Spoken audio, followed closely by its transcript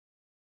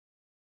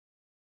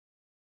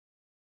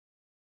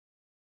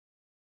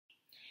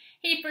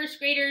Hey first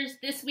graders,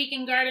 this week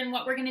in garden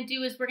what we're going to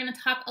do is we're going to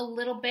talk a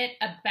little bit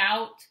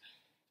about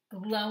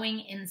glowing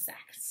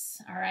insects,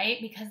 all right?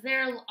 Because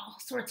there are all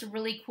sorts of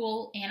really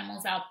cool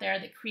animals out there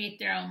that create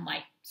their own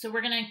light. So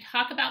we're going to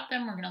talk about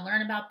them, we're going to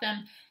learn about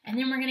them, and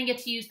then we're going to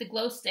get to use the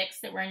glow sticks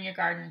that were in your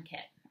garden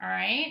kit, all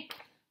right?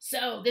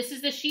 So this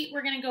is the sheet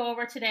we're going to go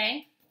over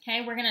today,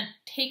 okay? We're going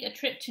to take a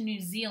trip to New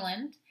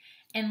Zealand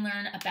and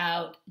learn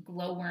about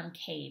glowworm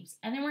caves.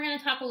 And then we're going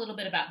to talk a little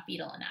bit about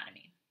beetle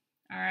anatomy.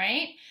 All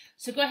right,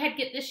 so go ahead,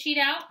 get this sheet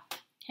out,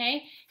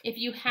 okay? If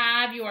you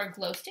have your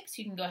glow sticks,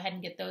 you can go ahead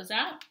and get those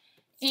out.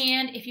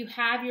 And if you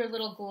have your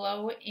little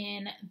glow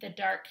in the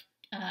dark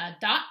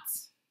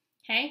dots,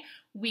 okay,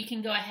 we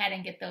can go ahead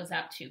and get those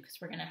out too because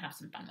we're gonna have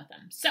some fun with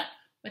them. So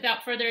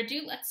without further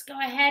ado, let's go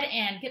ahead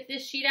and get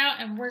this sheet out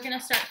and we're gonna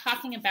start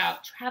talking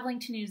about traveling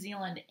to New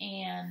Zealand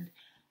and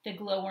the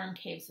glowworm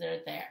caves that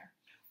are there.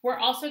 We're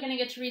also gonna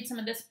get to read some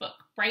of this book,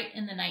 Bright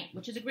in the Night,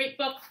 which is a great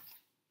book.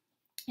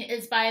 It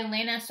is by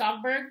Lena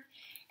Sogberg,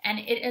 and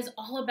it is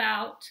all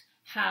about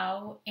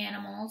how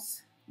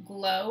animals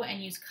glow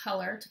and use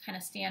color to kind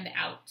of stand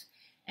out.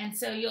 And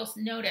so you'll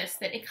notice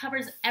that it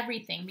covers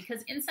everything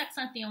because insects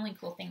aren't the only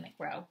cool thing that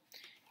grow.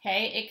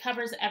 Okay, it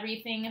covers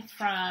everything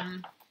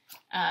from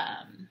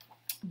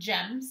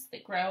gems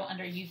that grow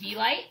under UV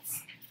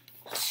lights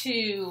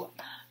to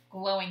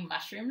glowing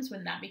mushrooms.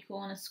 Wouldn't that be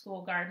cool in a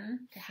school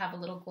garden to have a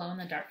little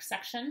glow-in-the-dark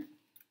section?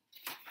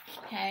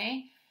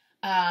 Okay.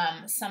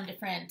 Some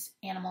different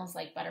animals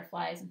like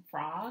butterflies and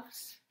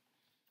frogs.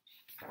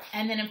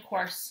 And then, of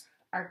course,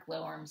 our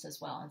glowworms as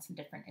well and some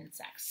different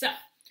insects. So,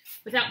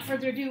 without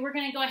further ado, we're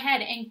going to go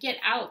ahead and get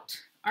out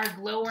our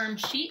glowworm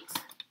sheet.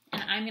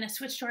 And I'm going to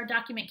switch to our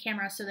document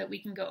camera so that we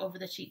can go over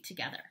the sheet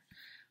together.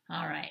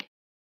 All right.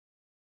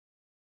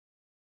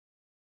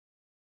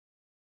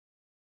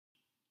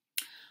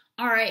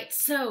 All right,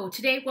 so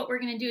today what we're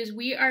going to do is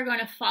we are going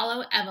to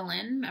follow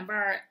Evelyn, remember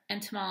our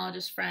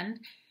entomologist friend,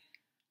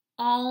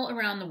 all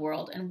around the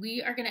world, and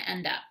we are going to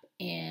end up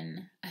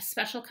in a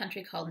special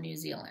country called New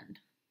Zealand.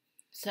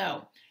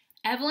 So,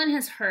 Evelyn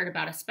has heard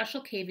about a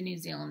special cave in New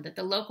Zealand that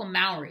the local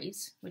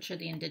Maoris, which are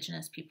the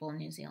indigenous people in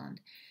New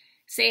Zealand,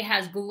 say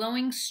has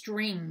glowing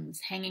strings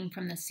hanging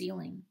from the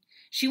ceiling.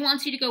 She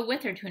wants you to go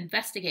with her to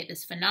investigate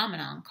this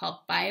phenomenon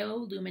called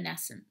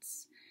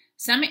bioluminescence.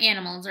 Some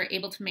animals are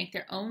able to make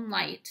their own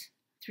light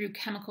through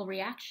chemical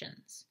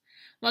reactions.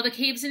 While the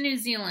caves in New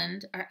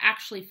Zealand are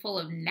actually full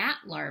of gnat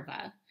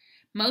larvae,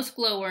 most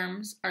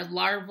glowworms are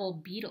larval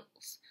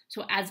beetles.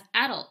 So as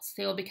adults,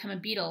 they will become a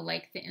beetle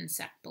like the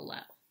insect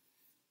below.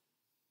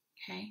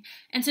 Okay,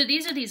 and so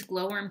these are these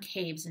glowworm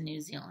caves in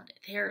New Zealand.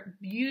 They're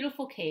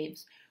beautiful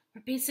caves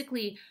where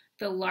basically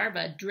the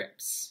larva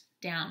drips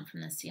down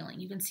from the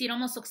ceiling. You can see it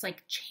almost looks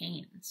like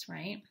chains,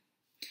 right?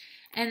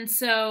 And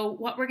so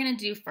what we're going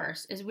to do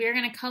first is we're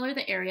going to color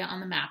the area on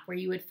the map where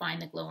you would find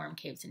the glowworm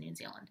caves in New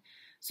Zealand.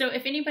 So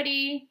if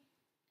anybody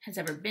has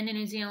ever been to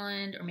New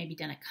Zealand or maybe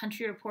done a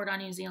country report on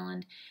New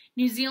Zealand.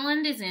 New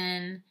Zealand is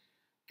in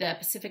the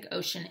Pacific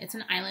Ocean. It's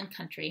an island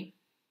country,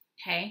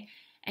 okay?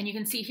 And you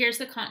can see here's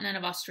the continent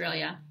of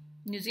Australia.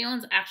 New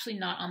Zealand's actually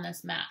not on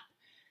this map.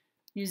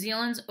 New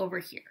Zealand's over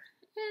here.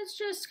 It's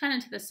just kind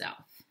of to the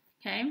south,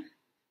 okay?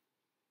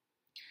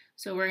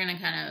 So we're going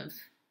to kind of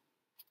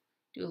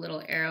do a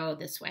little arrow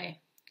this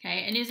way,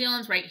 okay? And New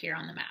Zealand's right here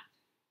on the map.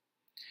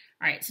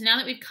 All right, so now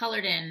that we've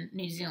colored in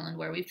New Zealand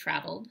where we've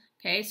traveled,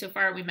 okay, so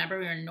far remember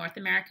we were in North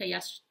America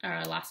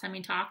last time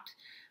we talked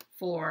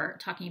for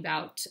talking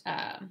about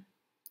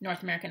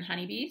North American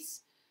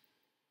honeybees.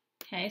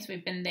 Okay, so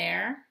we've been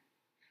there.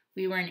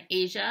 We were in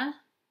Asia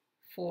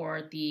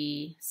for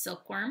the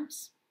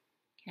silkworms.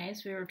 Okay,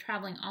 so we were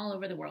traveling all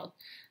over the world.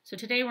 So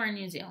today we're in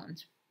New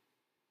Zealand.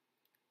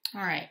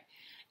 All right,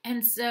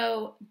 and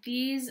so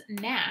these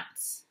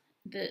gnats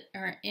that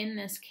are in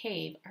this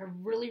cave are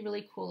really,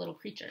 really cool little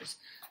creatures.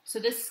 So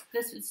this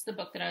is the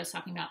book that I was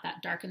talking about,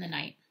 that Dark in the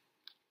Night.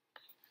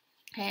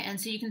 Okay, and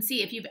so you can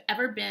see if you've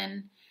ever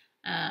been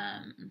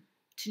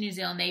to New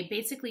Zealand, they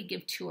basically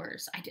give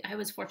tours. I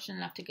was fortunate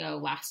enough to go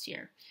last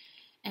year.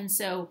 And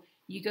so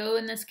you go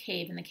in this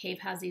cave, and the cave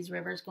has these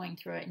rivers going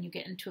through it, and you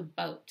get into a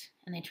boat,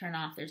 and they turn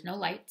off. There's no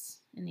lights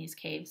in these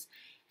caves,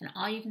 and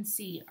all you can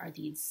see are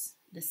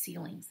the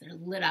ceilings that are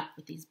lit up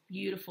with these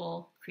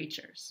beautiful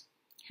creatures.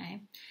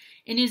 Okay.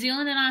 In New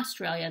Zealand and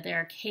Australia, there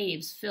are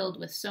caves filled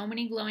with so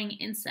many glowing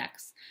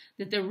insects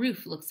that the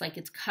roof looks like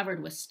it's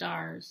covered with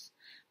stars.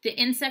 The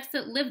insects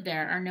that live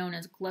there are known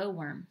as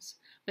glowworms,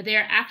 but they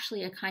are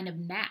actually a kind of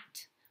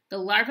gnat. The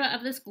larva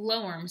of this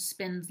glowworm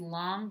spins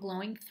long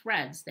glowing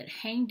threads that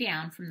hang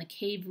down from the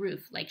cave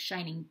roof like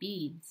shining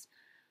beads.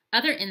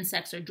 Other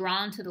insects are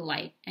drawn to the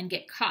light and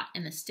get caught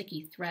in the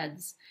sticky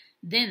threads.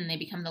 Then they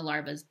become the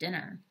larva's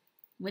dinner.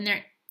 When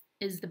there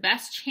is the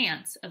best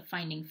chance of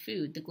finding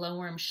food, the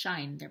glowworms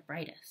shine their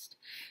brightest.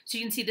 So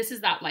you can see this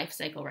is that life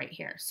cycle right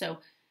here. So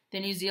the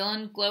New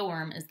Zealand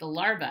glowworm is the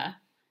larva,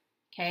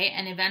 okay,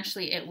 and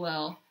eventually it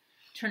will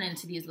turn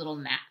into these little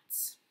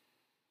gnats.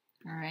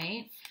 All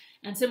right,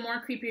 and some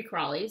more creepy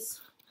crawlies.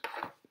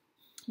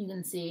 You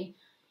can see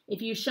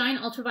If you shine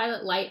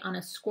ultraviolet light on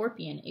a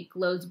scorpion, it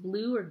glows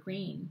blue or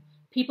green.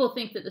 People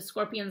think that the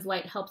scorpion's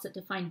light helps it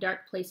to find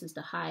dark places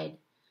to hide.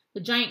 The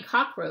giant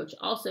cockroach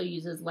also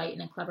uses light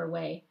in a clever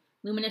way.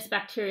 Luminous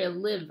bacteria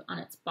live on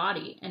its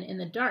body, and in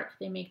the dark,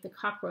 they make the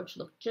cockroach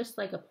look just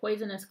like a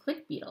poisonous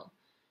click beetle.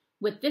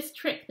 With this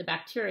trick, the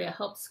bacteria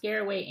help scare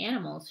away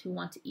animals who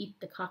want to eat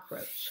the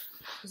cockroach.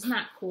 Isn't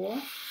that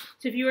cool?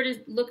 So if you were to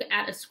look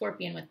at a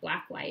scorpion with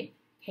black light,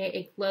 okay,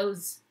 it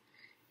glows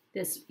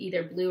this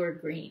either blue or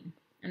green.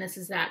 And this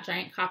is that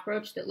giant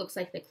cockroach that looks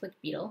like the click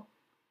beetle,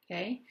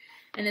 okay?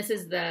 And this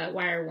is the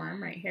wire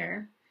worm right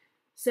here.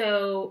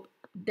 So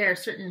there are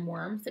certain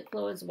worms that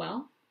glow as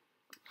well.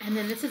 And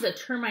then this is a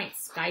termite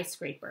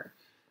skyscraper.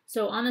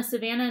 So on the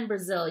savanna in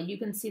Brazil, you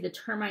can see the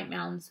termite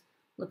mounds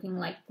looking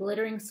like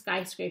glittering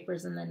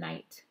skyscrapers in the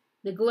night.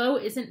 The glow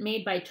isn't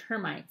made by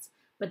termites,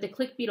 but the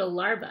click beetle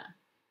larvae,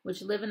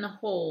 which live in the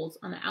holes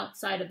on the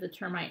outside of the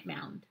termite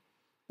mound.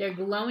 Their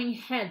glowing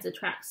heads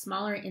attract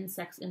smaller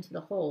insects into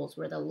the holes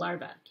where the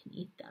larvae can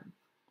eat them.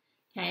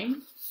 Okay?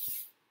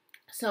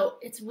 So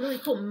it's really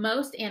cool.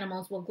 Most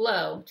animals will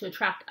glow to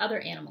attract other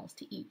animals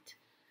to eat.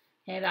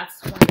 Okay,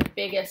 that's one of the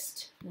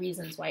biggest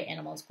reasons why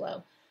animals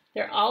glow.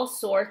 There are all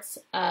sorts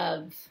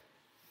of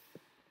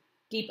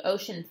deep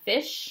ocean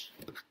fish,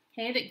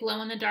 okay, that glow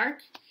in the dark.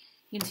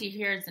 You can see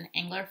here is an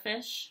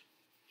anglerfish.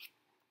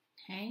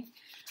 Okay,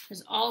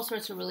 there's all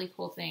sorts of really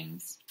cool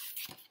things.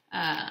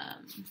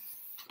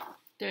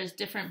 There's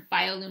different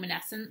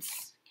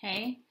bioluminescence,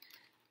 okay,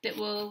 that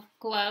will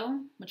glow,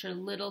 which are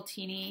little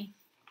teeny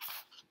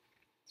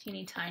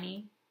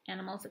tiny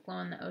animals that glow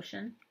in the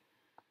ocean.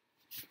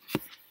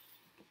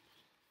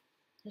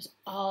 There's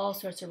all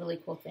sorts of really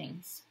cool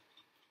things.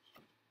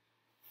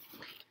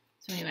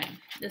 So anyway,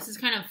 this is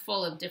kind of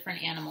full of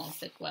different animals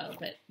that glow,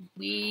 but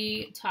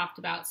we talked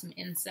about some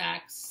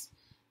insects,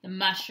 the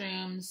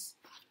mushrooms.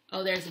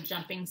 Oh, there's a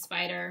jumping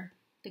spider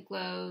that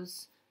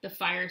glows. The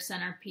fire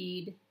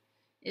centipede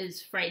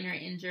is frightened or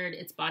injured.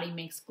 Its body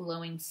makes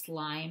glowing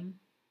slime.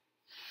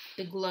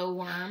 The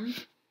glowworm,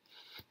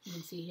 you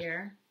can see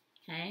here,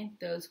 okay,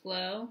 those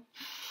glow.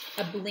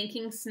 A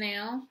blinking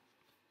snail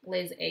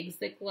lays eggs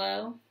that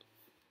glow.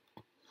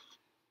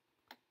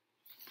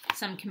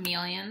 Some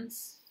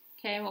chameleons,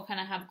 okay, will kind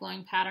of have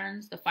glowing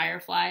patterns. The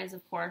fireflies,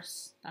 of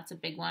course, that's a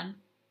big one.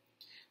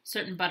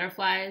 Certain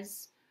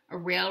butterflies. A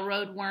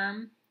railroad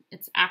worm,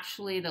 it's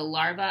actually the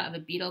larva of a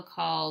beetle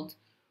called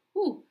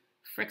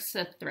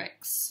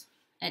Phrixothrix.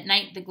 At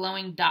night, the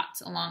glowing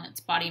dots along its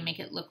body make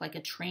it look like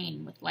a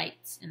train with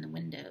lights in the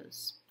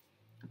windows.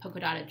 A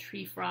polka-dotted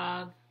tree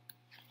frog.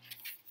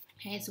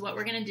 Okay, so what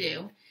we're going to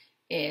do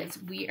is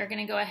we are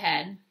going to go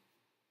ahead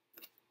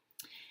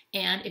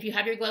and if you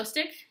have your glow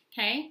stick,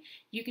 okay,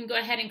 you can go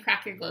ahead and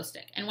crack your glow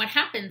stick. And what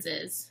happens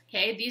is,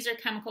 okay, these are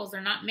chemicals, they're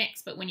not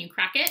mixed, but when you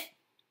crack it,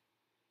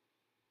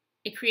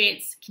 it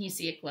creates, can you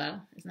see it glow?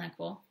 Isn't that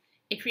cool?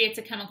 It creates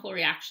a chemical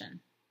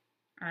reaction.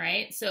 All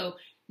right, so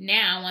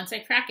now once I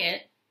crack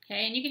it,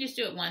 okay, and you can just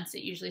do it once,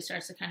 it usually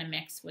starts to kind of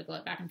mix, wiggle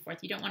it back and forth.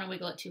 You don't want to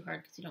wiggle it too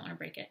hard because you don't want to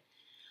break it.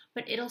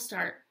 But it'll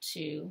start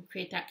to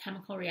create that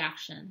chemical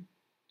reaction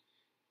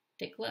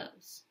that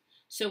glows.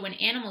 So when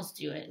animals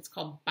do it, it's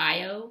called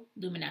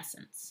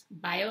bioluminescence.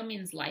 Bio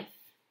means life.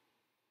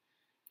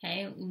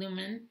 Okay,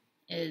 lumen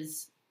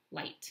is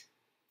light.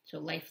 So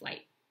life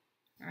light.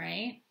 All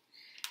right.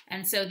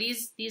 And so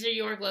these are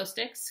your glow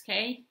sticks.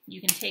 Okay,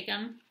 you can take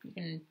them, you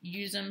can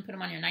use them, put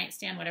them on your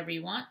nightstand, whatever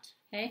you want.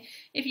 Okay,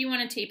 if you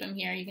want to tape them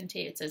here, you can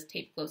tape. It says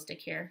tape glow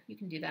stick here. You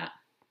can do that.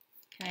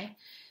 Okay,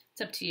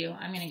 it's up to you.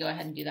 I'm going to go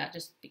ahead and do that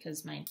just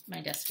because my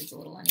desk is a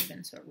little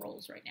uneven, so it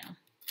rolls right now.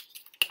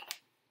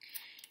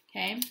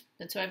 Okay,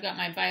 so I've got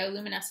my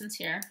bioluminescence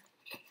here.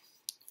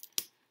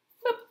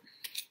 Boop.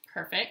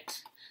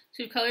 Perfect.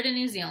 So we've colored in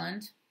New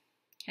Zealand.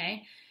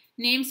 Okay,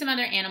 name some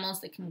other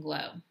animals that can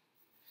glow.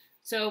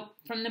 So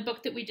from the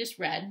book that we just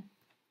read,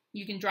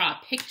 you can draw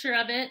a picture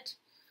of it.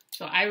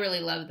 So I really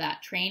love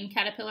that train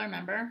caterpillar,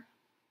 remember?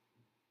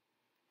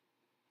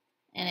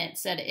 And it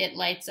said it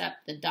lights up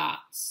the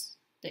dots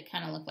that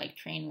kind of look like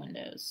train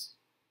windows.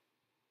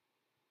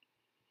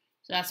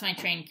 So that's my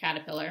train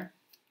caterpillar.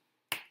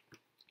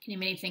 Can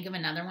anybody think of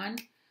another one?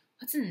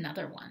 What's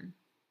another one?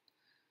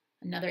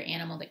 Another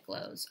animal that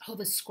glows. Oh,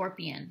 the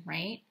scorpion,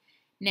 right?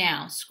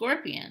 Now,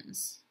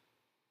 scorpions,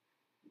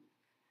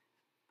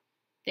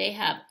 they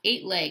have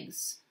 8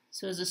 legs.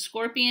 So is a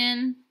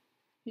scorpion,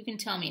 who can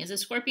tell me, is a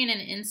scorpion an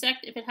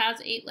insect if it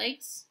has 8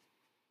 legs?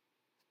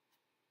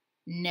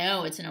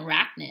 No, it's an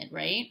arachnid,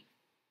 right?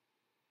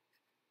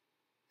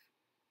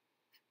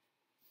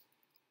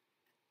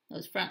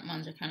 Those front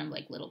ones are kind of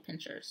like little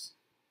pinchers.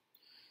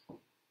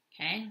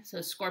 Okay,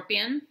 so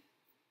scorpion,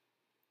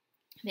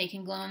 they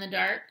can glow in the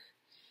dark.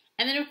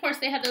 And then, of course,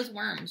 they have those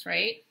worms,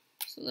 right?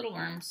 So little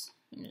worms.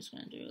 I'm just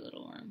going to do a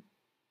little worm.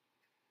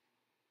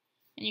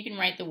 And you can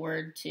write the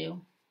word,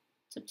 too.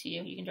 It's up to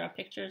you. You can draw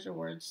pictures or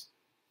words.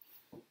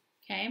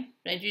 Okay,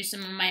 but I drew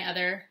some of my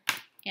other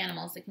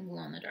animals that can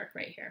glow in the dark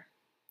right here.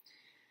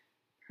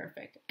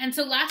 Perfect. And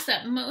so last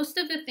up, most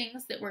of the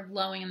things that were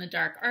glowing in the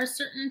dark are a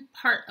certain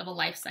part of a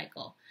life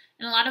cycle.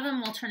 and a lot of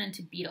them will turn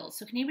into beetles.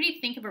 So can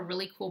anybody think of a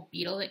really cool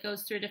beetle that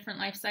goes through a different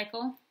life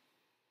cycle?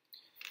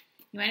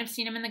 You might have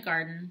seen them in the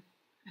garden.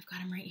 I've got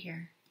them right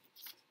here.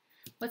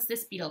 What's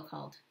this beetle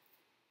called?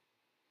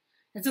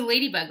 It's a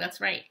ladybug, that's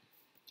right.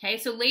 Okay,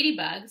 so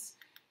ladybugs,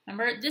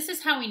 remember, this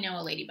is how we know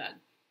a ladybug,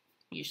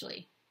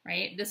 usually,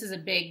 right? This is a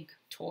big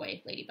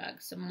toy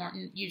ladybug, so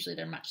usually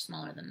they're much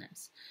smaller than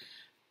this.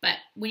 But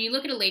when you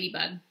look at a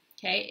ladybug,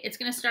 okay, it's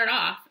going to start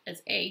off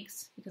as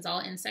eggs, because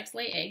all insects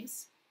lay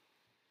eggs.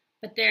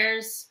 But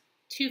there's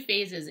 2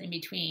 phases in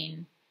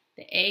between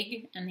the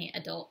egg and the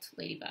adult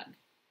ladybug,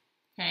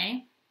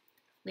 okay?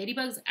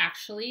 Ladybugs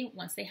actually,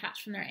 once they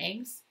hatch from their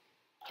eggs,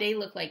 they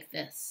look like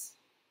this,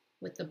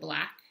 with the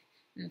black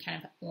and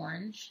kind of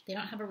orange. They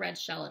don't have a red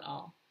shell at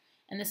all.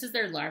 And this is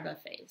their larva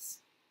phase.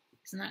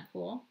 Isn't that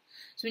cool?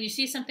 So when you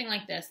see something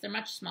like this, they're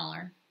much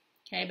smaller,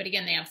 okay? But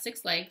again, they have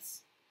 6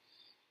 legs.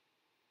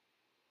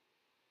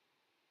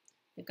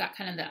 They've got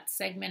kind of that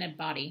segmented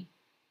body,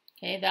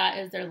 okay? That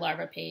is their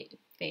larva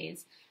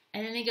phase.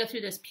 And then they go through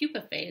this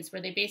pupa phase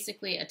where they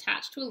basically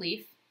attach to a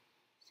leaf.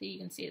 So you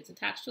can see it's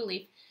attached to a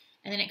leaf.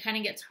 And then it kind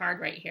of gets hard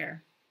right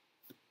here.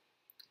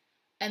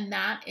 And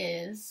that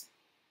is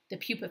the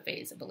pupa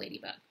phase of a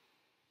ladybug,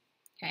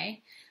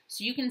 okay?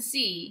 So you can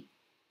see,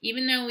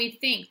 even though we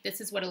think this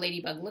is what a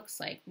ladybug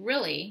looks like,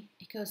 really,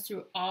 it goes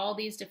through all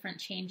these different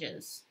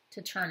changes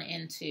to turn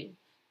into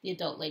the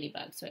adult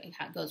ladybug. So it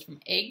goes from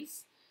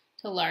eggs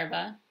to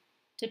larva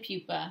to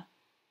pupa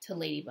to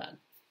ladybug,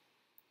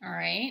 all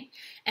right?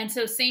 And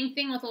so same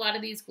thing with a lot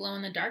of these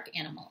glow-in-the-dark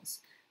animals.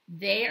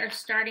 They are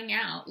starting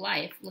out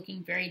life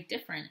looking very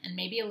different and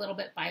maybe a little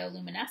bit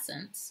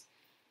bioluminescence,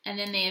 and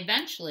then they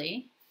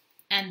eventually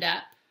end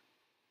up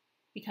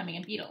becoming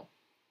a beetle,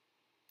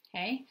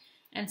 okay?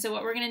 And so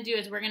what we're going to do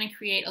is we're going to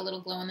create a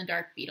little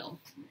glow-in-the-dark beetle.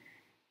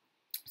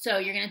 So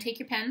you're going to take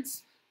your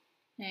pens,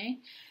 okay?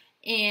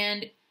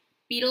 And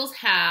beetles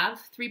have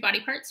 3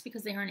 body parts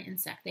because they are an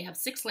insect. They have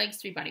 6 legs,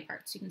 3 body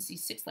parts. You can see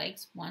 6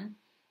 legs, 1,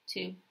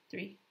 2,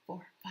 3,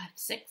 4, 5,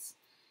 6.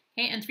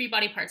 Okay, and 3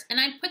 body parts. And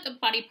I put the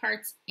body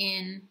parts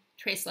in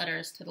trace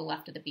letters to the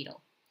left of the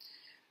beetle.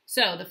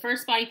 So the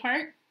first body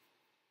part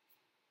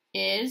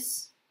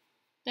is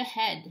the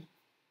head.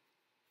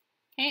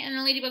 Okay, and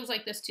the ladybug's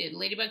like this too. The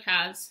ladybug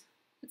has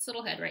its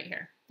little head right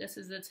here. This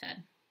is its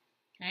head.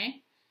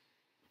 Okay.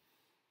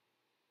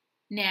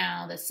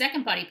 Now the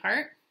second body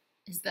part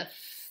is the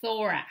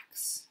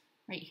thorax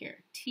right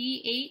here.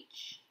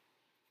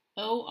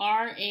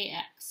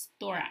 Thorax,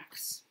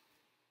 thorax.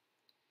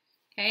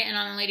 Okay, and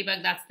on the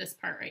ladybug, that's this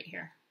part right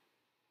here.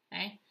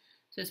 Okay,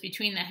 so it's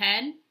between the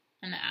head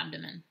and the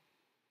abdomen.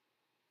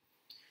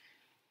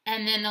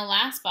 And then the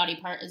last body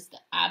part is the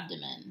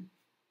abdomen.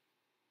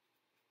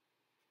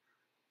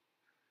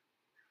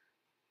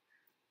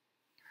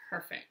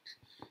 Perfect.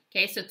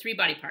 Okay, so 3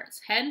 body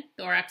parts: head,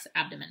 thorax,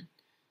 abdomen,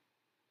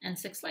 and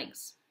 6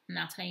 legs. And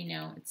that's how you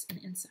know it's an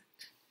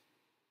insect.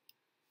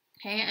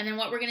 Okay, and then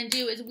what we're going to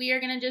do is we are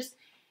going to just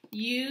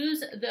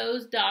use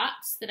those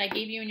dots that I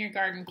gave you in your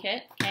garden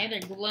kit. Okay, they're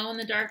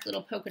glow-in-the-dark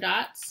little polka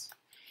dots.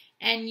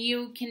 And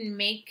you can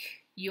make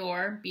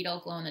your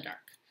beetle glow-in-the-dark.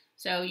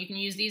 So you can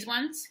use these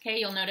ones. Okay,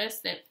 you'll notice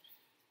that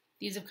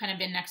these have kind of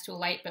been next to a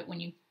light, but when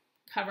you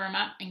cover them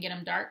up and get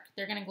them dark,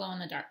 they're going to glow in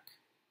the dark.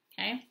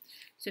 Okay,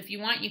 so if you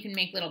want, you can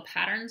make little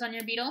patterns on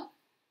your beetle.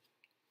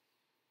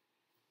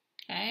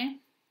 Okay,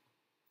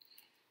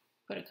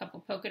 put a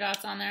couple polka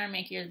dots on there,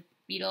 make your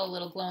beetle a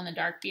little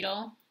glow-in-the-dark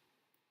beetle.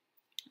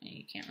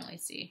 You can't really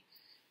see.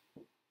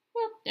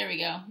 Whoop, there we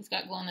go. He's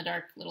got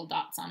glow-in-the-dark little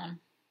dots on him.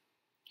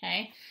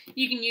 Okay.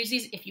 You can use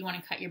these if you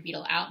want to cut your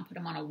beetle out and put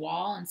them on a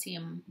wall and see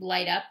them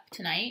light up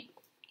tonight.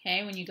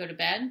 Okay, when you go to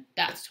bed.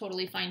 That's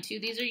totally fine too.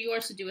 These are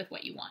yours to do with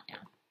what you want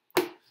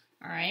now.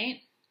 All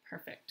right.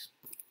 Perfect.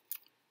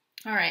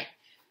 All right.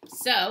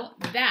 So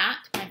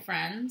that, my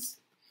friends,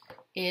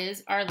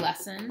 is our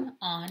lesson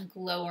on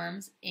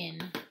glowworms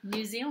in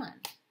New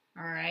Zealand.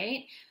 All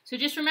right, so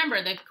just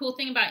remember, the cool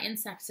thing about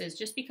insects is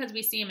just because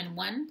we see them in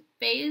one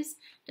phase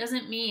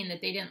doesn't mean that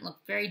they didn't look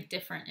very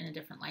different in a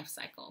different life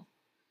cycle.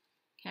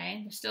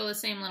 Okay, they're still the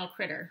same little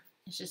critter.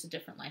 It's just a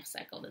different life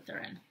cycle that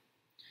they're in.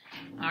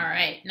 All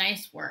right,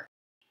 nice work.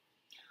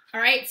 All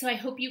right, so I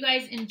hope you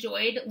guys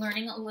enjoyed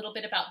learning a little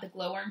bit about the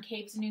glowworm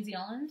caves in New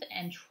Zealand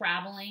and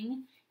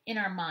traveling in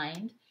our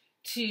mind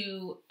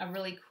to a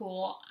really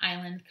cool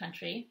island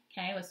country,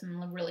 okay, with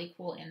some really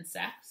cool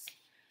insects.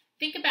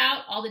 Think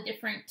about all the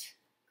different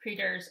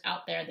critters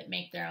out there that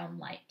make their own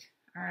light,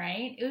 all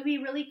right? It would be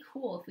really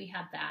cool if we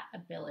had that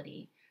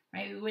ability,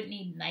 right? We wouldn't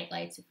need night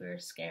lights if we were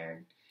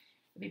scared.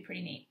 It'd be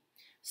pretty neat.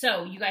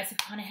 So you guys have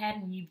gone ahead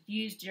and you've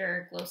used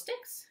your glow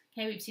sticks.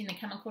 Okay, we've seen the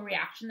chemical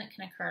reaction that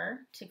can occur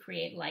to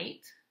create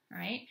light, all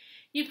right?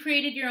 You've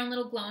created your own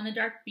little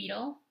glow-in-the-dark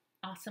beetle.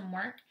 Awesome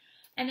work.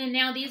 And then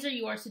now these are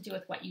yours to do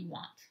with what you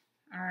want,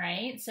 all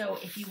right? So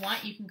if you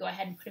want, you can go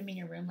ahead and put them in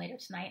your room later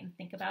tonight and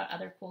think about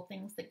other cool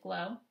things that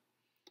glow.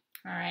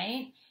 All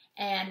right,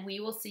 and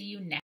we will see you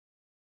next.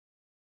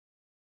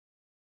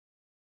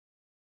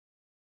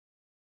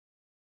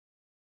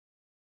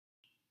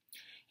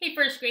 Hey,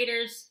 first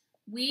graders,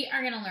 we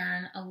are going to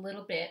learn a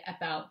little bit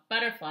about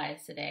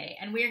butterflies today,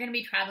 and we are going to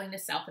be traveling to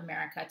South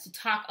America to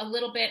talk a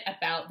little bit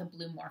about the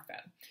blue morpho.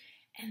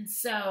 And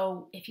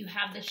so if you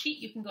have the sheet,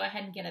 you can go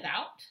ahead and get it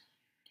out,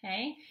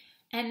 okay?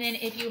 And then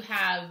if you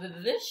have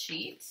this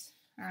sheet,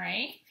 all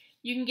right,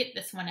 you can get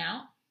this one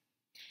out.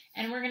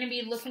 And we're going to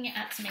be looking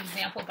at some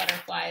example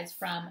butterflies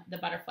from the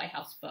Butterfly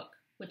House book,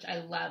 which I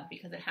love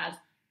because it has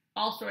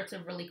all sorts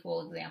of really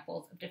cool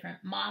examples of different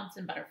moths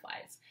and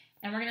butterflies.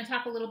 And we're going to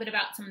talk a little bit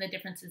about some of the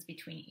differences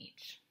between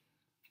each.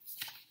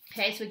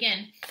 Okay, so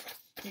again,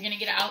 you're going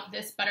to get out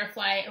this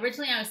butterfly.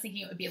 Originally, I was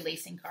thinking it would be a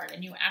lacing card,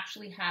 and you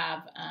actually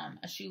have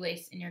a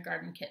shoelace in your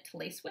garden kit to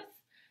lace with.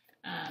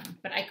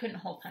 But I couldn't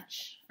hole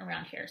punch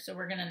around here, so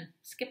we're going to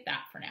skip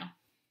that for now.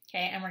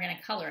 Okay, and we're going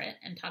to color it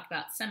and talk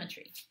about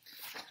symmetry.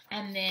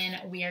 And then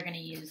we are going to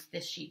use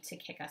this sheet to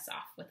kick us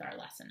off with our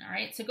lesson, all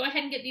right? So go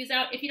ahead and get these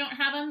out. If you don't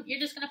have them, you're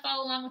just going to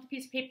follow along with a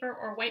piece of paper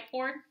or a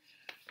whiteboard,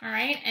 all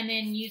right? And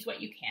then use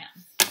what you can.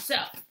 So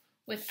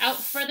without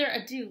further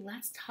ado,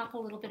 let's talk a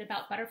little bit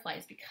about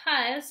butterflies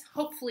because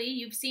hopefully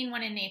you've seen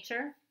one in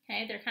nature,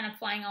 okay? They're kind of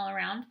flying all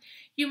around.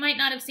 You might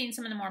not have seen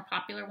some of the more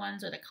popular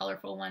ones or the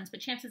colorful ones,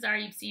 but chances are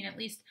you've seen at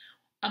least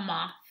a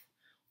moth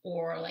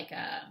or like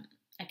a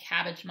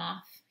cabbage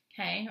moth,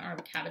 okay, or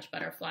a cabbage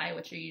butterfly,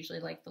 which are usually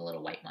like the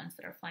little white ones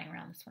that are flying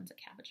around. This one's a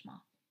cabbage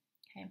moth,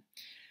 okay.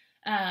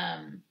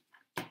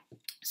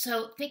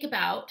 So think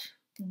about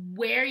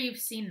where you've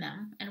seen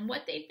them and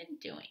what they've been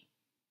doing,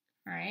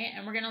 all right?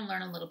 And we're going to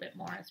learn a little bit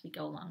more as we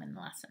go along in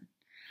the lesson.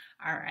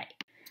 All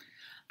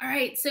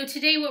right, so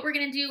today what we're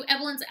going to do,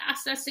 Evelyn's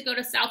asked us to go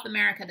to South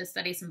America to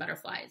study some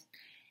butterflies.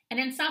 And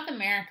in South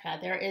America,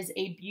 there is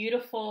a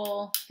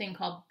beautiful thing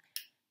called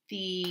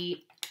the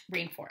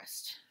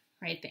rainforest,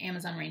 right? The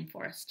Amazon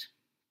rainforest.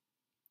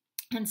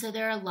 And so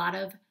there are a lot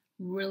of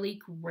really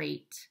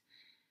great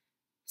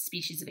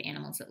species of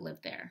animals that live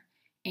there.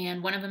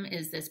 And one of them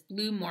is this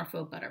blue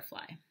morpho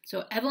butterfly.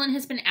 So Evelyn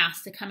has been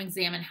asked to come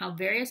examine how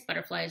various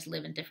butterflies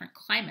live in different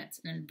climates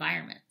and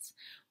environments.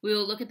 We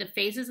will look at the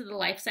phases of the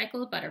life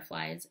cycle of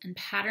butterflies and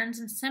patterns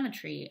and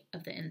symmetry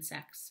of the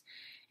insects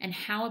and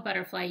how a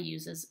butterfly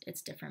uses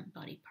its different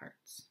body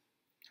parts.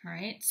 All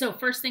right, so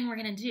first thing we're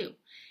going to do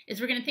is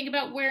we're going to think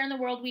about where in the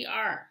world we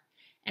are.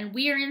 And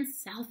we are in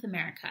South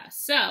America.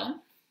 So,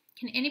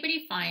 can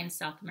anybody find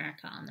South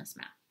America on this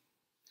map?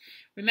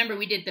 Remember,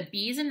 we did the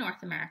bees in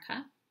North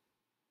America.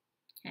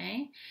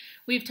 Okay.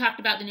 We've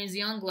talked about the New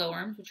Zealand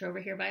glowworms, which are over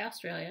here by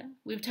Australia.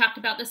 We've talked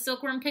about the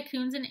silkworm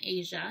cocoons in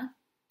Asia.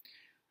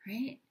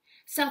 Right?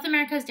 South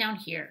America is down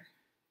here.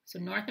 So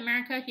North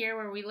America here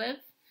where we live.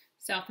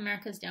 South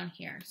America is down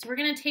here. So we're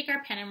going to take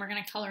our pen and we're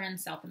going to color in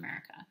South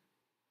America.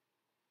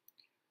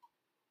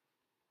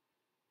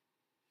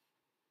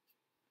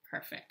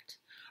 Perfect.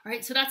 All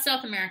right, so that's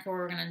South America where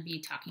we're going to be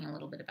talking a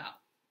little bit about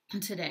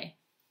today.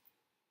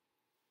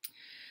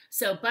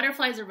 So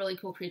butterflies are really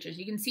cool creatures.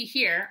 You can see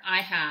here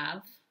I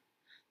have,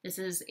 this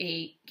is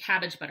a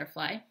cabbage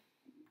butterfly,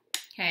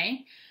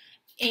 okay?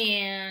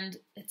 And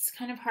it's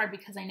kind of hard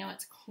because I know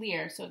it's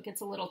clear, so it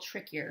gets a little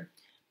trickier.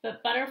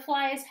 But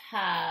butterflies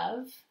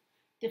have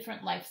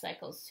different life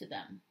cycles to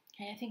them,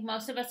 okay? I think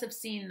most of us have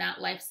seen that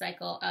life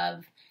cycle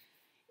of,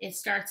 it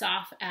starts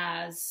off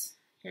as,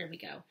 here we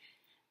go,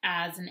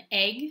 as an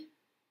egg,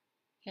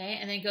 okay,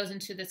 and then it goes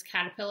into this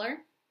caterpillar,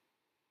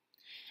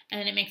 and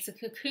then it makes a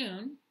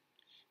cocoon,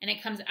 and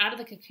it comes out of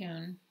the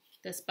cocoon,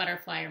 this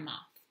butterfly or moth,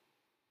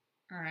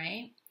 all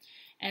right?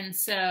 And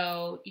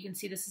so you can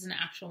see this is an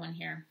actual one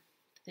here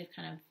that they've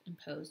kind of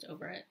imposed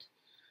over it,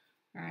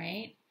 all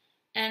right?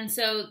 And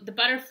so the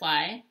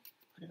butterfly,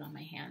 put it on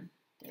my hand,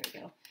 there we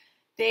go.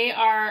 They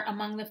are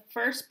among the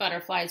first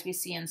butterflies we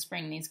see in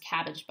spring, these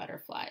cabbage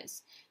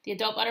butterflies. The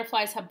adult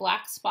butterflies have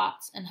black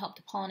spots and help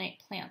to pollinate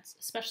plants,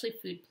 especially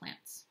food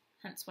plants,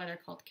 hence why they're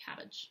called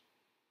cabbage.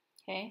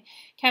 Okay?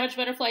 Cabbage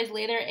butterflies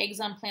lay their eggs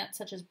on plants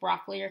such as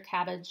broccoli or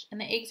cabbage, and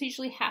the eggs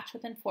usually hatch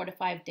within 4 to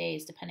 5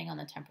 days, depending on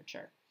the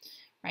temperature.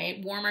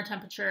 Right? Warmer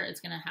temperature,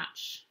 it's going to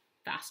hatch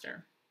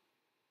faster.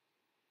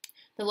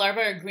 The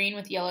larvae are green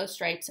with yellow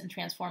stripes and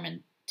transform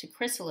into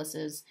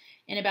chrysalises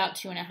in about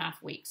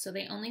 2.5 weeks. So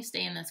they only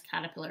stay in this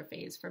caterpillar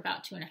phase for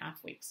about 2.5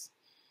 weeks.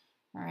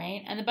 All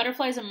right, and the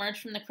butterflies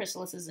emerge from the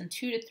chrysalises in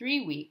 2 to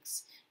 3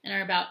 weeks and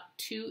are about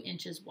 2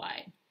 inches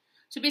wide.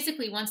 So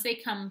basically, once they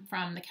come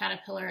from the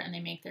caterpillar and they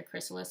make their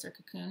chrysalis or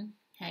cocoon,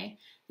 okay,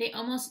 they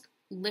almost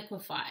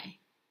liquefy.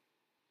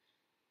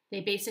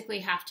 They basically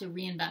have to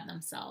reinvent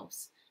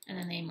themselves, and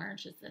then they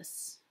emerge as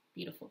this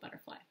beautiful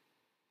butterfly.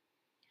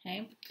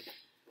 Okay,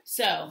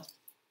 so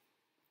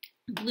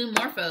blue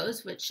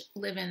morphos, which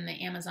live in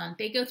the Amazon,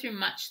 they go through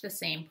much the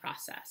same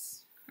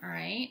process. All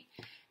right,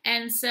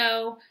 and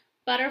so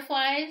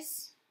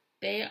butterflies,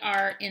 they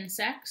are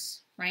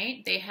insects,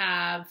 right? They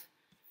have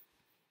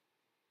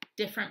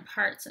different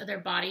parts of their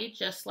body,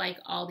 just like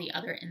all the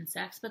other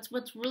insects. But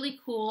what's really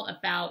cool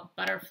about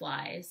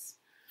butterflies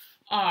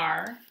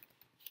are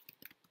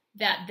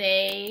that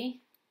they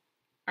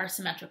are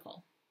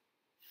symmetrical.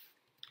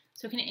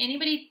 So can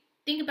anybody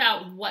think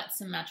about what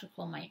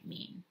symmetrical might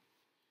mean?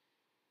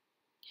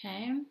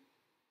 Okay.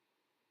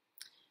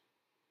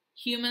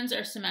 Humans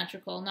are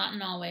symmetrical, not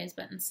in all ways,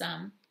 but in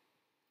some.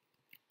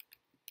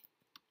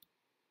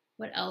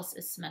 What else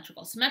is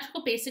symmetrical?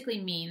 Symmetrical basically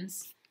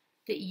means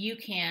that you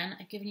can,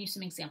 I've given you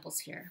some examples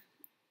here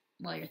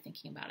while you're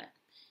thinking about it.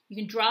 You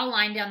can draw a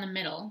line down the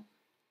middle,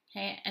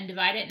 okay, and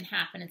divide it in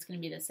half, and it's going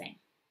to be the same.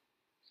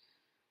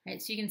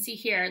 Right, so you can see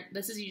here,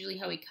 this is usually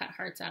how we cut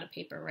hearts out of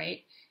paper,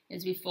 right?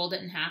 Is we fold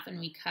it in half and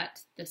we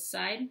cut this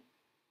side.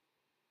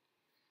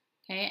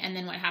 Okay, and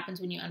then what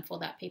happens when you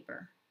unfold that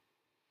paper?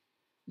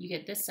 You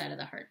get this side of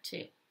the heart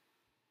too,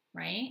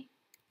 right?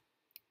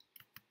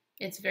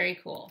 It's very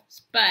cool.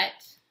 But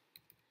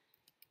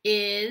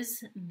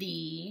is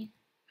the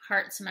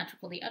heart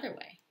symmetrical the other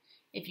way?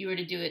 If you were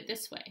to do it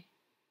this way,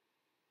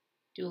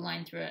 do a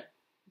line through it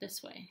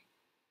this way,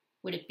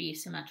 would it be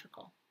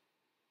symmetrical?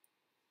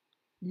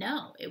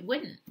 No, it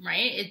wouldn't,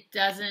 right? It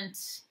doesn't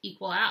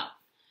equal out.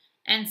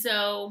 And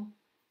so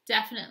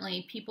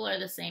definitely people are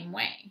the same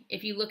way.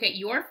 If you look at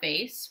your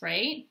face,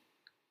 right?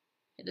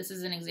 This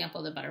is an example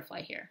of the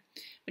butterfly here.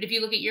 But if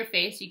you look at your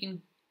face, you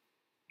can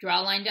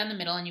draw a line down the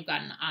middle and you've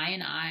got an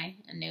eye,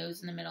 a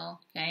nose in the middle,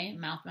 okay?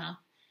 Mouth.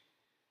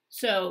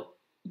 So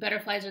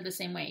butterflies are the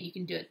same way. You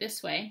can do it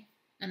this way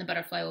and the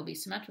butterfly will be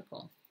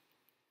symmetrical.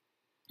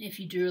 If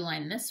you drew a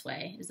line this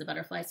way, is the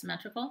butterfly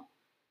symmetrical?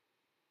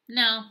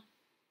 No,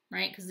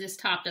 right? Because this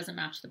top doesn't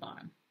match the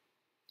bottom.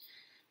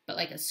 But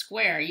like a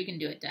square, you can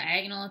do it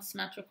diagonal, it's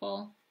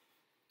symmetrical.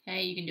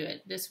 Okay, you can do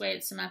it this way,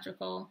 it's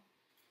symmetrical.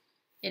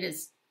 It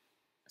is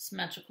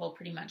symmetrical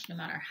pretty much no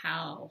matter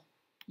how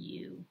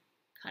you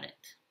cut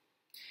it.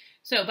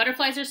 So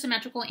butterflies are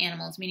symmetrical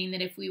animals, meaning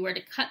that if we were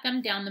to cut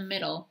them down the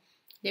middle,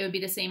 they would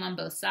be the same on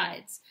both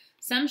sides.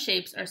 Some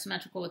shapes are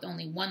symmetrical with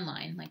only one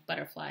line, like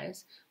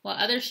butterflies, while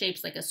other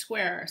shapes, like a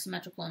square, are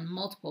symmetrical in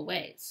multiple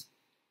ways.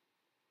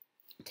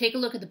 Take a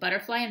look at the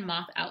butterfly and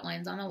moth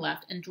outlines on the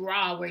left and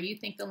draw where you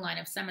think the line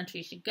of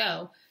symmetry should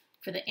go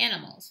for the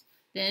animals.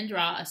 Then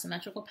draw a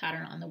symmetrical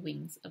pattern on the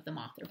wings of the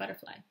moth or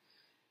butterfly.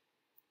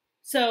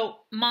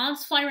 So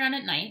moths fly around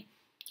at night,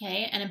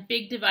 okay, and a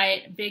big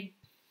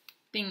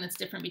thing that's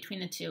different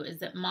between the two is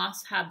that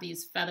moths have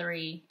these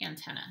feathery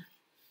antennae.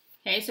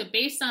 Okay, so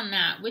based on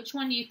that, which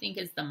one do you think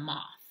is the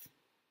moth?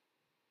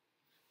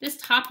 This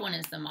top one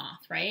is the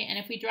moth, right? And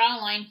if we draw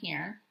a line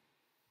here,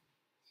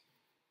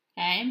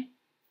 okay,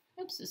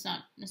 oops, it's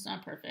not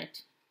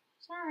perfect.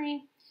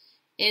 Sorry.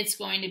 It's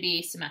going to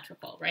be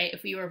symmetrical, right?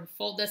 If we were to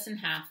fold this in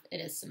half,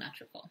 it is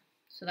symmetrical.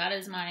 So that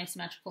is my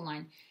symmetrical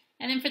line.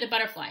 And then for the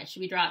butterfly, should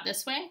we draw it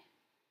this way?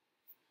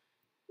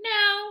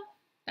 No,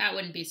 that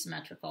wouldn't be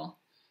symmetrical.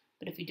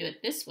 But if we do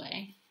it this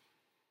way,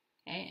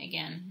 okay,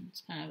 again,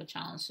 it's kind of a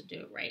challenge to do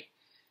it right.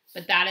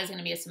 But that is going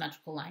to be a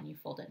symmetrical line. You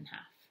fold it in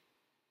half.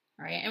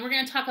 All right, and we're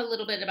going to talk a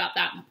little bit about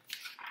that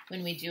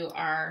when we do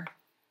our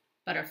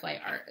butterfly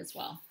art as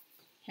well.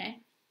 Okay.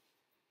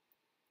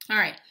 All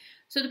right,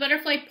 so the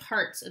butterfly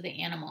parts of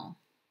the animal.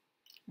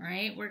 All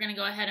right, we're going to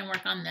go ahead and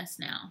work on this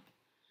now.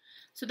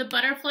 So the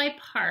butterfly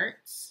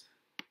parts,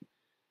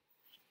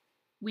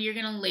 we are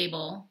going to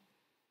label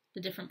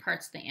the different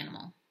parts of the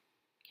animal.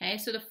 Okay,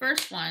 so the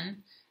first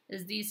one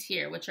is these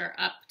here, which are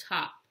up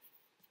top.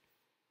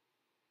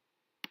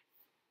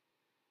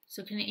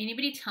 So can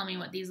anybody tell me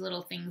what these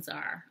little things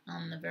are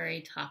on the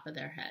very top of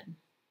their head?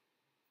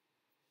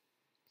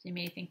 Does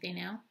anybody think they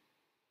know?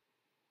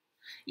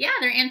 Yeah,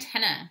 they're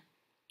antennae.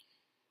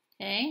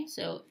 Okay,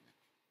 so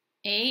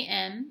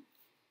A-N-T-E-N-N-A,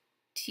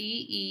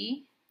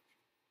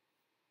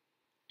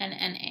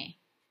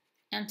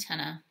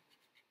 antenna.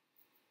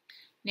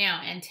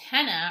 Now,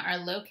 antennae are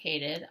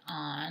located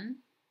on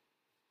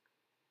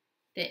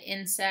the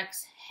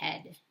insect's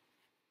head.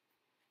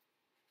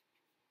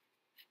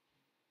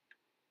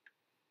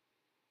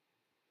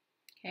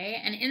 Okay,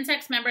 and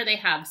insects, remember, they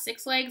have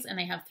 6 legs and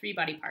they have 3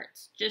 body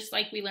parts, just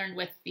like we learned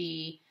with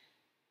the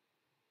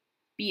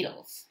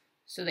beetles.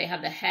 So they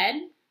have the head,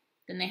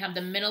 then they have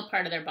the middle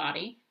part of their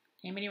body.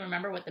 Anybody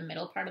remember what the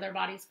middle part of their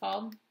body is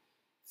called? It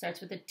starts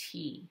with a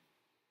T.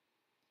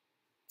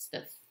 It's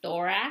the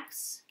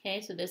thorax. Okay,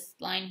 so this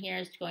line here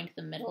is going to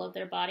the middle of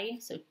their body.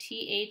 So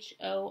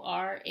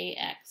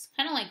T-H-O-R-A-X.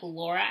 Kind of like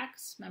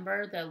Lorax.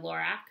 Remember the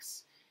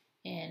Lorax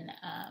in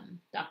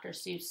Dr.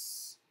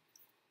 Seuss,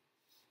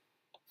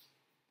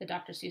 the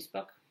Dr. Seuss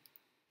book?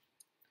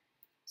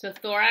 So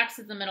thorax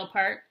is the middle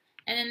part.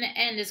 And then the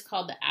end is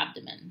called the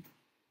abdomen.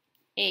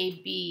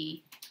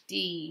 A-B-D-O-M-E-N,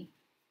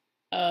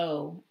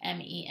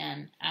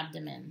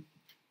 abdomen.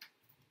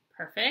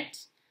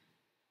 Perfect.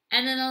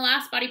 And then the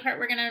last body part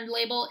we're going to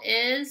label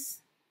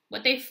is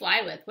what they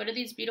fly with. What are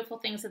these beautiful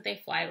things that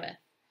they fly with?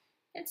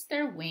 It's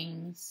their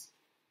wings.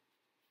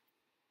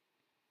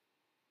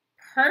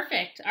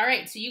 Perfect. All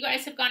right, so you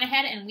guys have gone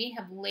ahead and we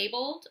have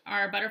labeled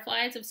our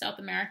butterflies of South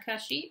America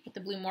sheet with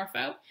the blue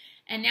Morpho.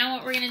 And now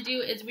what we're going to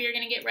do is we are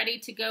going to get ready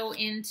to go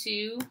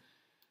into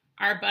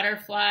our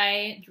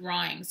butterfly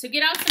drawing. So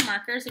get out some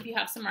markers if you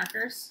have some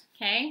markers,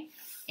 okay?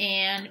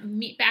 And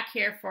meet back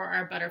here for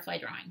our butterfly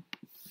drawing.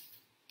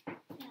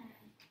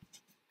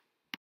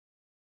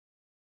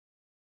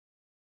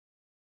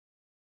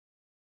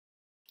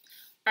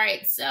 All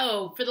right,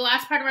 so for the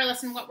last part of our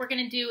lesson, what we're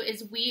going to do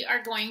is we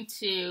are going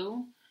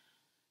to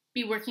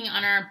be working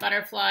on our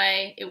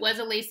butterfly. It was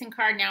a lacing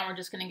card. Now we're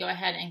just going to go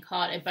ahead and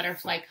call it a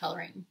butterfly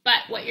coloring. But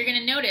what you're going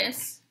to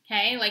notice,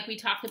 okay, like we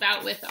talked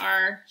about with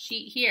our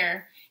sheet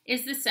here,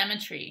 is the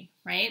symmetry,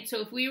 right?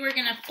 So if we were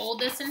going to fold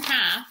this in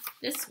half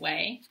this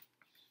way,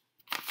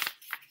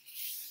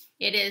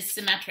 it is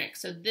symmetric.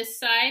 So this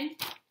side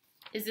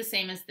is the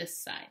same as this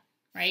side,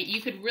 right?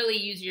 You could really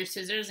use your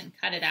scissors and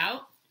cut it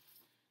out,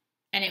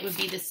 and it would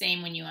be the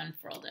same when you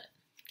unfurled it.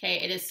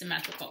 Okay, it is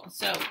symmetrical.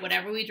 So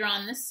whatever we draw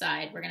on this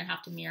side, we're going to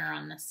have to mirror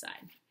on this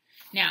side.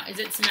 Now, is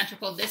it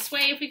symmetrical this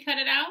way if we cut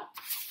it out?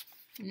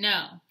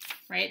 No,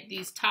 right?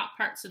 These top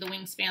parts of the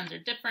wingspans are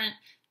different.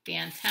 The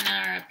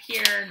antenna are up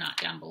here, not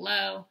down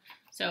below.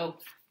 So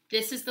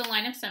this is the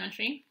line of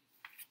symmetry.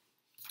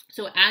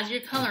 So as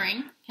you're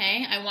coloring,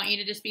 okay, I want you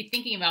to just be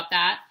thinking about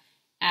that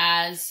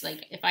as,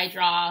 like, if I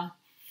draw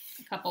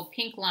a couple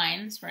pink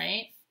lines,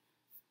 right?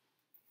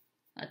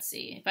 Let's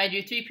see. If I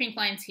do 3 pink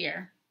lines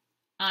here,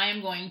 I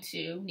am going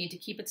to need to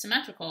keep it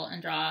symmetrical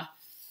and draw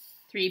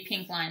 3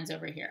 pink lines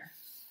over here.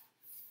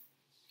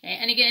 Okay,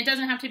 and again, it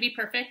doesn't have to be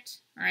perfect,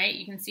 all right?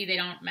 You can see they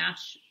don't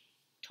match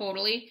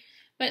totally,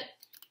 but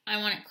I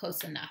want it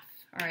close enough,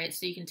 all right,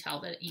 so you can tell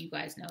that you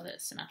guys know that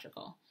it's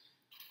symmetrical.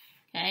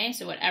 Okay,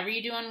 so whatever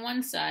you do on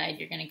one side,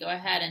 you're going to go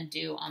ahead and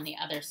do on the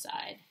other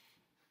side.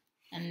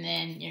 And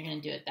then you're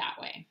going to do it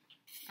that way,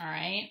 all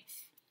right?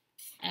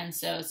 And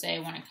so say I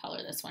want to color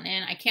this one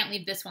in. I can't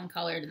leave this one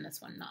colored and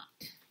this one not,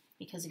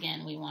 because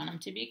again, we want them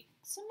to be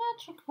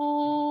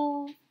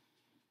symmetrical.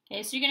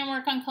 Okay, so you're going to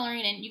work on coloring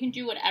it in. You can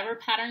do whatever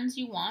patterns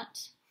you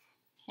want.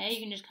 Okay,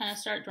 you can just kind of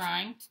start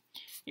drawing.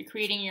 You're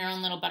creating your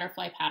own little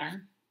butterfly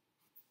pattern.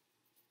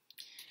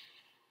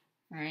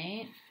 All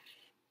right.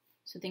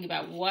 So think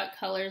about what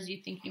colors you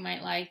think you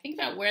might like. Think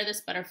about where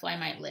this butterfly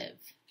might live,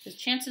 because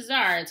chances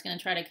are it's going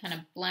to try to kind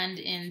of blend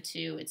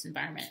into its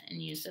environment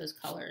and use those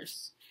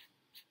colors.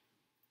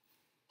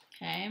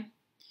 Okay,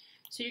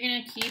 so you're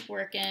going to keep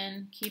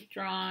working, keep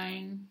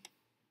drawing.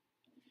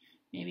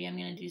 Maybe I'm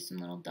going to do some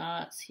little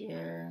dots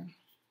here.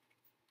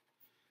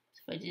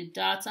 So if I do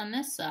dots on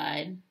this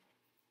side,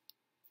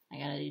 I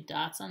got to do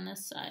dots on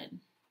this side.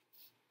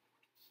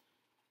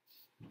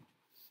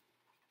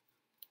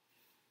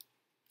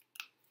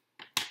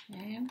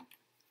 Okay.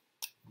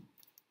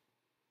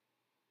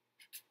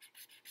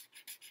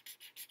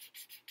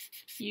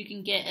 You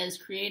can get as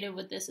creative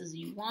with this as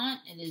you want.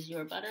 It is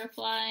your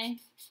butterfly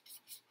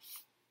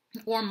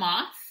or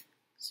moth.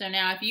 So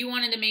now if you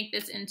wanted to make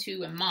this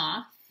into a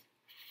moth,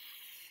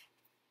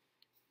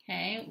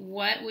 okay,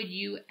 what would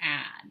you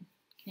add?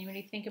 Can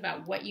anybody think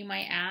about what you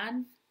might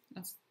add?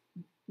 That's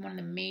one of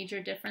the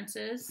major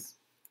differences,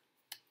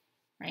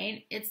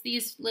 right? It's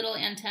these little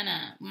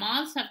antennae.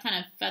 Moths have kind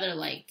of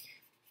feather-like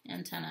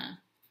antenna,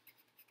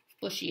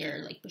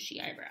 bushier, like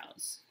bushy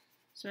eyebrows.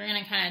 So we're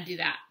going to kind of do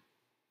that.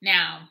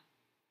 Now,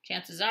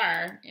 chances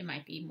are it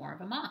might be more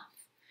of a moth.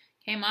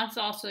 Okay, moths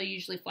also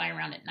usually fly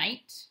around at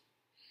night.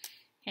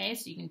 Okay,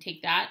 so you can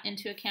take that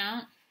into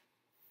account.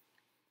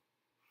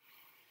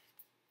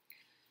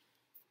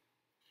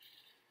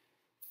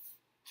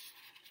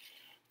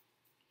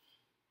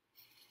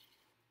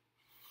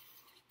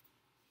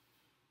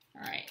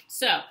 All right,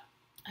 so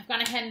I've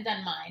gone ahead and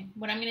done mine.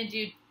 What I'm going to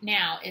do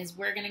now is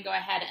we're going to go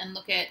ahead and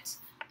look at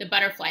the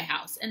butterfly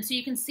house. And so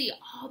you can see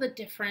all the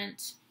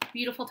different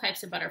beautiful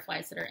types of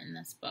butterflies that are in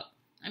this book.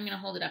 I'm going to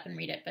hold it up and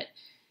read it, but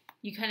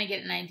you kind of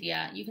get an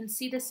idea. You can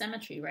see the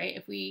symmetry, right?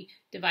 If we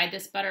divide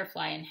this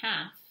butterfly in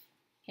half,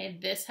 okay,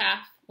 this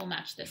half will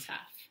match this half,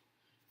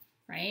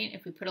 right?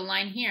 If we put a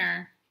line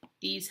here,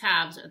 these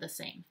halves are the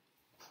same.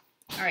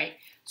 All right,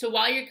 so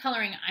while you're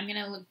coloring, I'm going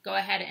to go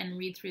ahead and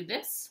read through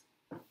this.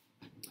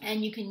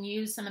 And you can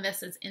use some of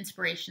this as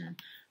inspiration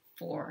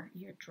for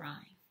your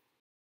drawing.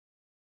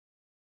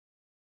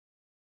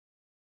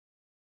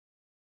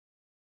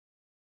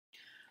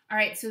 All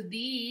right, so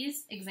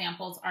these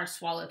examples are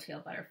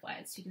swallowtail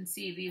butterflies. You can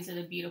see these are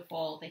the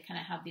beautiful, they kind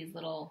of have these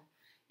little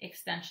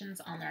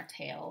extensions on their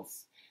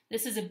tails.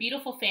 This is a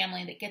beautiful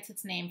family that gets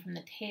its name from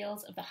the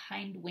tails of the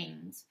hind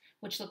wings,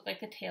 which look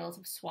like the tails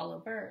of swallow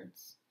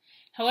birds.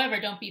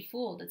 However, don't be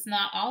fooled. It's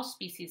not all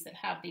species that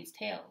have these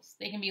tails.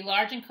 They can be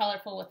large and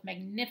colorful with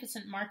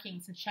magnificent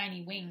markings and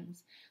shiny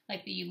wings,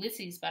 like the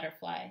Ulysses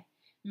butterfly.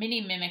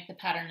 Many mimic the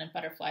pattern of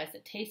butterflies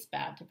that taste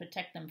bad to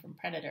protect them from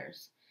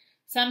predators.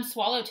 Some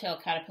swallowtail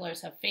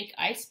caterpillars have fake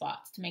eye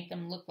spots to make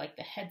them look like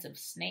the heads of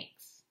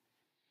snakes.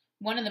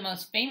 One of the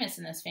most famous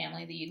in this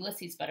family, the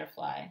Ulysses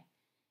butterfly.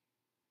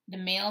 The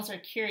males are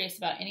curious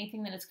about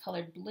anything that is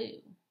colored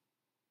blue.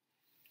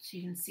 So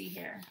you can see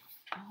here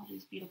all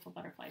these beautiful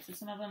butterflies. So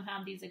some of them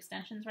have these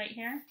extensions right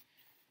here.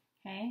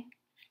 Okay.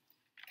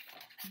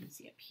 You can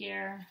see up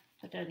here,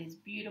 but they're these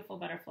beautiful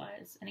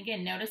butterflies. And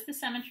again, notice the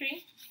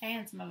symmetry. Okay,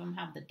 and some of them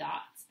have the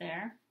dots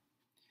there.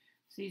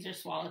 So these are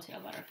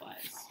swallowtail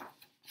butterflies.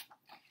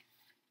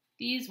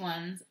 These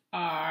ones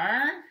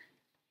are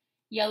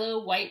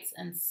yellow, whites,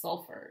 and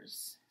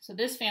sulfurs. So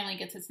this family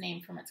gets its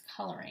name from its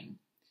coloring.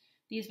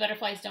 These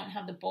butterflies don't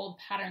have the bold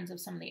patterns of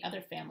some of the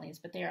other families,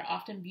 but they are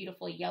often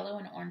beautiful yellow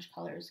and orange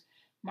colors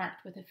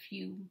marked with a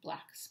few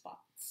black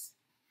spots.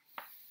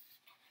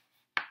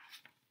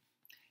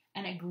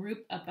 And a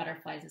group of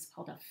butterflies is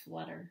called a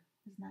flutter.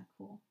 Isn't that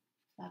cool?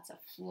 That's a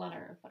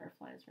flutter of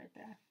butterflies right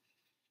there.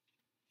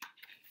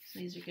 So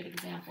these are good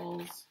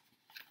examples.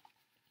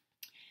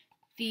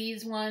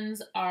 These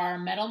ones are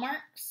metal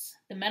marks.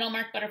 The metal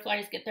mark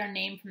butterflies get their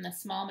name from the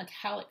small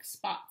metallic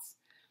spots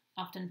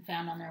often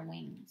found on their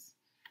wings.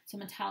 So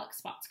metallic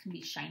spots can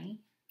be shiny,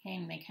 okay,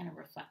 and they kind of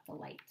reflect the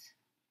light.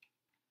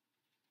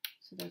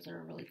 So those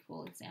are really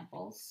cool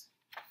examples.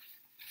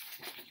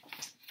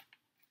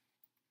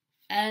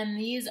 And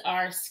these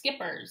are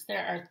skippers.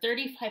 There are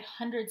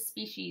 3,500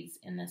 species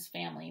in this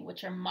family,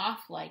 which are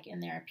moth-like in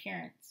their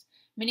appearance.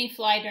 Many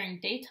fly during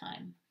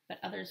daytime, but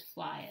others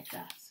fly at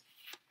dusk.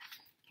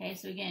 Okay,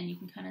 so again, you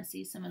can kind of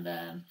see some of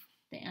the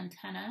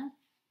antenna.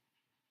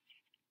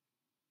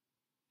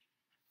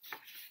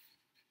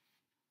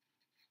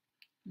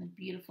 And the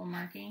beautiful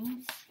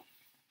markings.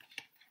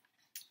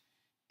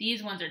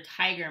 These ones are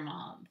tiger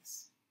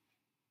moths.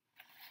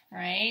 All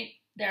right,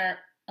 there are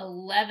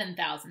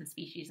 11,000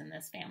 species in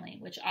this family,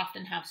 which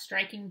often have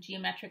striking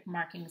geometric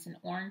markings in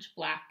orange,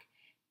 black,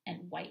 and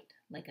white,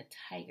 like a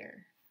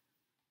tiger.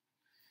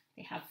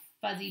 They have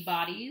fuzzy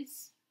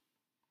bodies,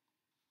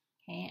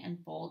 okay,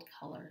 and bold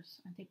colors.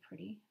 Aren't they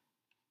pretty?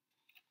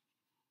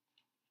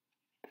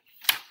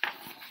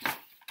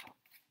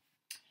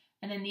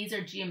 And then these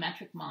are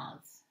geometric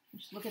moths.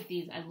 Just look at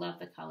these. I love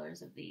the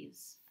colors of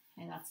these.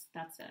 Okay,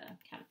 that's a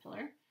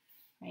caterpillar,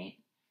 right?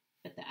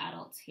 But the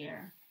adults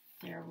here,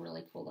 they're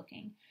really cool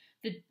looking.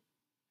 The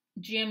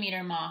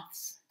geometer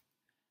moths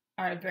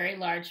are a very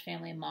large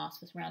family of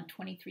moths with around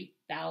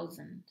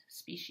 23,000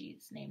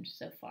 species named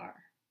so far.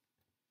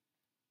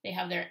 They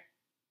have their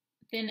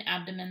thin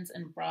abdomens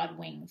and broad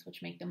wings,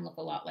 which make them look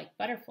a lot like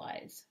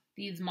butterflies.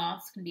 These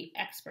moths can be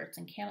experts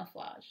in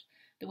camouflage.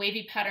 The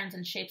wavy patterns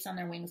and shapes on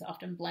their wings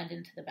often blend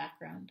into the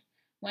background.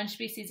 One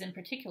species in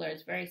particular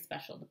is very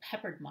special, the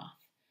peppered moth.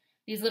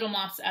 These little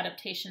moths'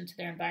 adaptation to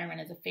their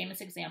environment is a famous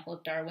example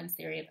of Darwin's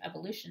theory of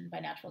evolution by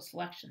natural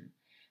selection.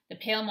 The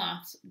pale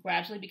moths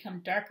gradually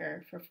become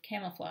darker for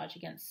camouflage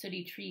against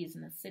sooty trees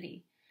in the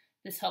city.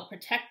 This helped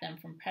protect them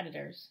from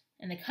predators.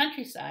 In the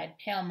countryside,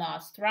 pale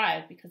moths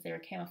thrived because they were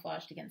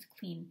camouflaged against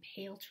clean,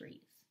 pale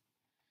trees.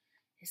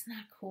 Isn't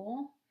that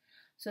cool?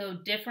 So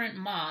different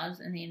moths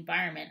in the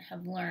environment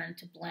have learned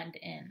to blend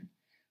in.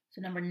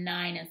 So number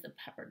 9 is the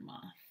peppered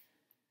moth.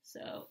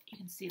 So you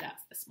can see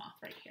that's this moth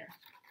right here.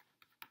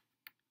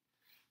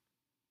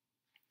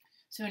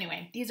 So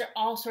anyway, these are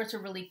all sorts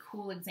of really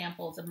cool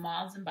examples of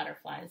moths and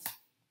butterflies.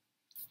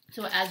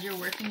 So as you're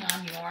working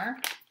on your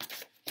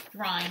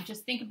drawing,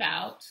 just think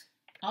about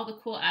all the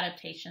cool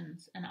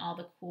adaptations and all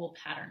the cool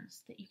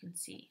patterns that you can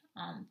see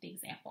on the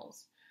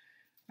examples.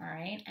 All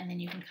right, and then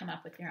you can come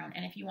up with your own.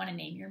 And if you want to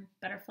name your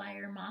butterfly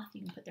or moth,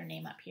 you can put their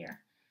name up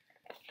here.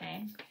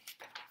 Okay,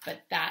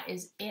 but that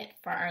is it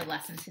for our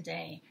lesson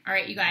today. All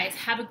right, you guys,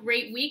 have a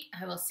great week.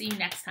 I will see you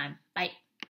next time. Bye.